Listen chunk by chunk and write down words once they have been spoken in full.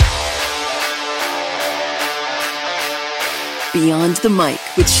Beyond the Mic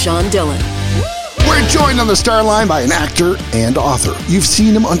with Sean Dillon. We're joined on the star line by an actor and author. You've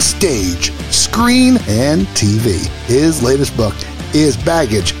seen him on stage, screen, and TV. His latest book is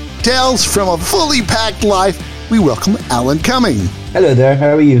Baggage, Tales from a Fully Packed Life. We welcome Alan Cumming. Hello there, how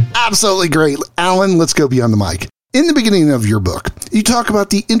are you? Absolutely great. Alan, let's go beyond the mic. In the beginning of your book, you talk about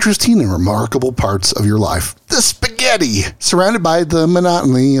the interesting and remarkable parts of your life. The spaghetti, surrounded by the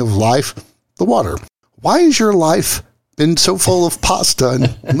monotony of life, the water. Why has your life been so full of pasta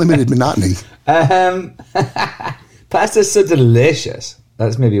and limited monotony? Pasta's so delicious.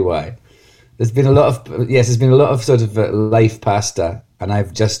 That's maybe why. There's been a lot of sort of life pasta, and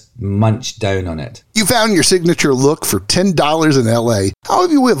I've just munched down on it. You found your signature look for $10 in LA. How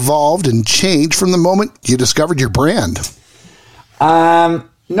have you evolved and changed from the moment you discovered your brand?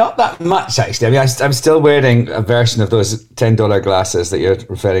 Not that much, actually. I mean, I'm still wearing a version of those $10 glasses that you're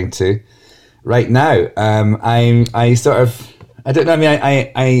referring to right now. I don't know. I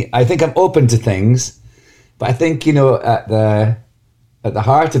mean, I think I'm open to things, but I think, you know, at the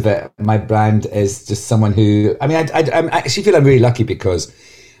heart of it, my brand is just someone who, I mean, I actually feel I'm really lucky because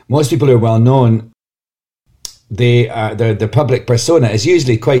most people who are well known, their public persona is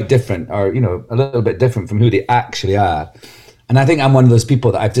usually quite different, or, you know, a little bit different from who they actually are. And I think I'm one of those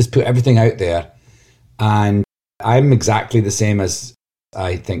people that I've just put everything out there, and I'm exactly the same as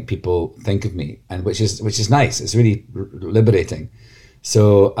I think people think of me, and which is nice. It's really liberating.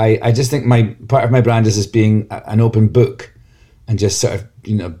 So I just think part of my brand is just being an open book, and just sort of,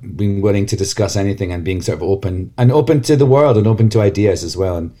 you know, being willing to discuss anything, and being sort of open to the world, and open to ideas as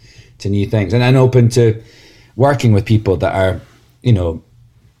well, and to new things, and open to working with people that are, you know,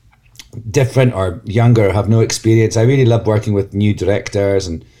 different or younger, or have no experience. I really love working with new directors,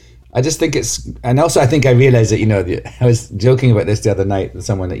 and I just think and also I think I realized that, you know, I was joking about this the other night with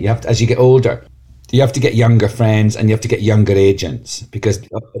someone, that you have to, as you get older, you have to get younger friends, and you have to get younger agents, because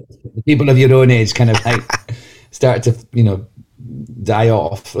the people of your own age kind of like start to, you know, die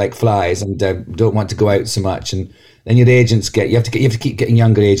off like flies, and don't want to go out so much, and then your agents you have to keep getting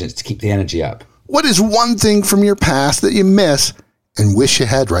younger agents to keep the energy up. What is one thing from your past that you miss and wish you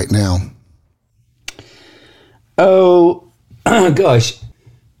had right now? Oh gosh,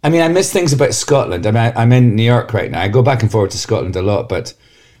 I mean, I miss things about Scotland. I mean, I'm in New York right now. I go back and forward to Scotland a lot, but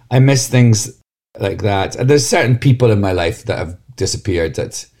I miss things like that. And there's certain people in my life that have disappeared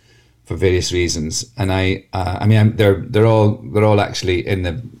for various reasons, and I mean, they're all actually, in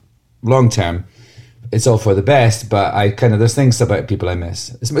the long term, it's all for the best. But there's things about people I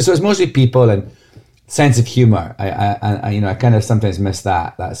miss. So it's mostly people and sense of humor. I you know, I kind of sometimes miss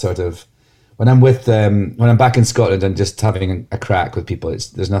that sort of, when I'm back in Scotland and just having a crack with people.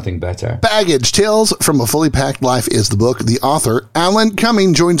 There's nothing better. Baggage, Tales from a Fully Packed Life is the book. The author, Alan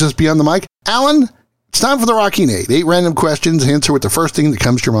Cumming, joins us beyond the mic. Alan, it's time for the Rocky Nate. 8 random questions. Answer with the first thing that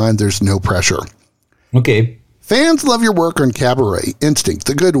comes to your mind. There's no pressure. Okay. Fans love your work on Cabaret, Instinct,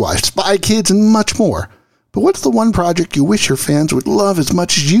 The Good Wife, Spy Kids, and much more. But what's the one project you wish your fans would love as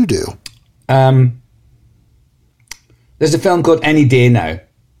much as you do? There's a film called Any Day Now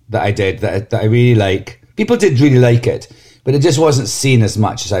that I did that I really like. People did really like it, but it just wasn't seen as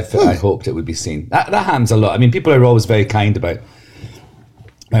much as I hoped it would be seen. That happens a lot. I mean, people are always very kind about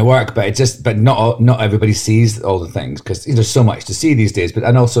my work, but not everybody sees all the things, because there's so much to see these days.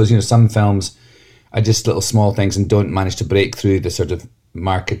 And also, you know, some films are just little small things and don't manage to break through the sort of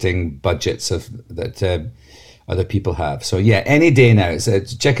marketing budgets that other people have. So yeah, Any Day Now.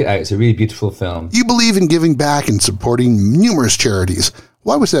 Check it out. It's a really beautiful film. You believe in giving back and supporting numerous charities.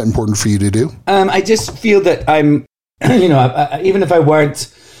 Why was that important for you to do? I just feel that I'm, you know, even if I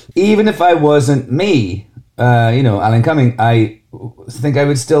wasn't me, you know, Alan Cumming, I think I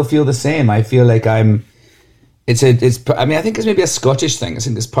would still feel the same. I feel like I mean, I think it's maybe a Scottish thing. I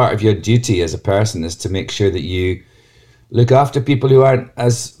think it's part of your duty as a person is to make sure that you look after people who aren't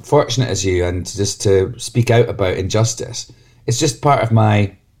as fortunate as you, and just to speak out about injustice. It's just part of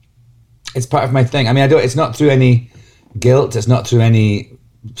my thing. I mean, it's not through any guilt. It's not through any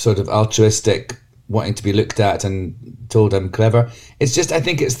sort of altruistic wanting to be looked at and told I'm clever. It's just, I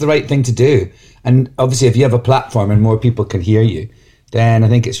think it's the right thing to do. And obviously, if you have a platform and more people can hear you, then I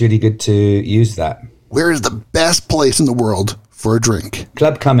think it's really good to use that. Where is the best place in the world for a drink?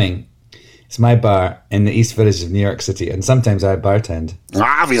 Club Cumming. It's my bar in the East Village of New York City, and sometimes I bartend.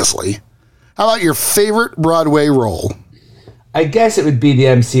 Obviously. How about your favorite Broadway role? I guess it would be the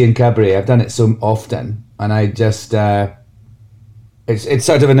MC in Cabaret. I've done it so often, and I just it's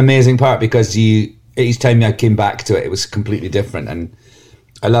sort of an amazing part, because each time I came back to it, it was completely different, and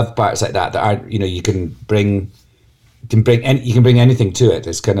I love parts like that are, you know, you can bring can bring anything to it.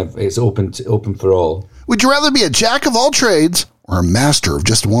 It's open for all. Would you rather be a jack of all trades or a master of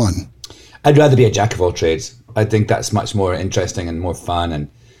just one? I'd rather be a jack of all trades. I think that's much more interesting and more fun, and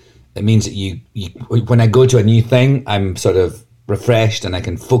it means that you when I go to a new thing, I'm sort of refreshed and I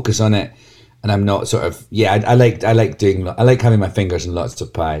can focus on it, and I'm not sort of I like having my fingers in lots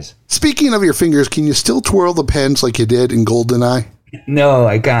of pies. Speaking of your fingers, can you still twirl the pens like you did in GoldenEye? No,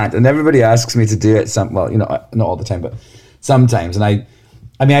 I can't, and everybody asks me to do it. Not all the time, but sometimes, and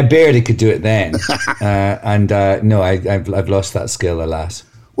I barely could do it then, no, I've lost that skill, alas.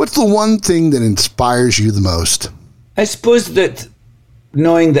 What's the one thing that inspires you the most? I suppose that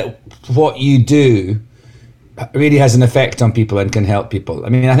knowing that what you do really has an effect on people and can help people. I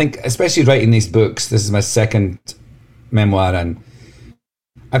mean, I think especially writing these books, this is my second memoir, and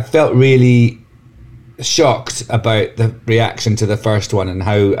I felt really shocked about the reaction to the first one, and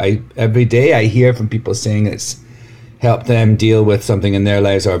how every day I hear from people saying it's helped them deal with something in their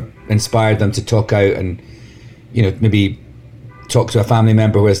lives or inspired them to talk out and, maybe talk to a family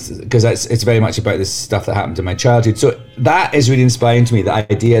member, because it's very much about this stuff that happened in my childhood. So that is really inspiring to me, the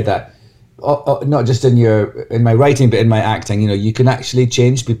idea that not just in my writing but in my acting, you can actually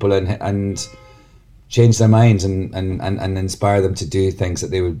change people and change their minds and inspire them to do things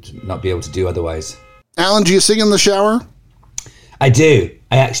that they would not be able to do otherwise. Alan, do you sing in the shower? I do.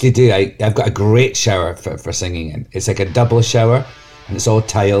 I actually do. I've got a great shower for singing in. It's like a double shower, and it's all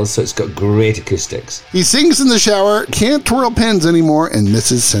tiles, so it's got great acoustics. He sings in the shower, can't twirl pens anymore, and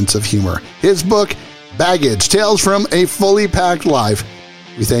misses sense of humor. His book, Baggage, Tales from a Fully Packed Life.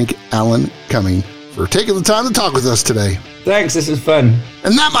 We thank Alan Cumming for taking the time to talk with us today. Thanks, this was fun.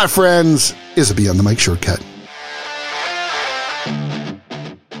 And that, my friends, is a Beyond the Mic shortcut.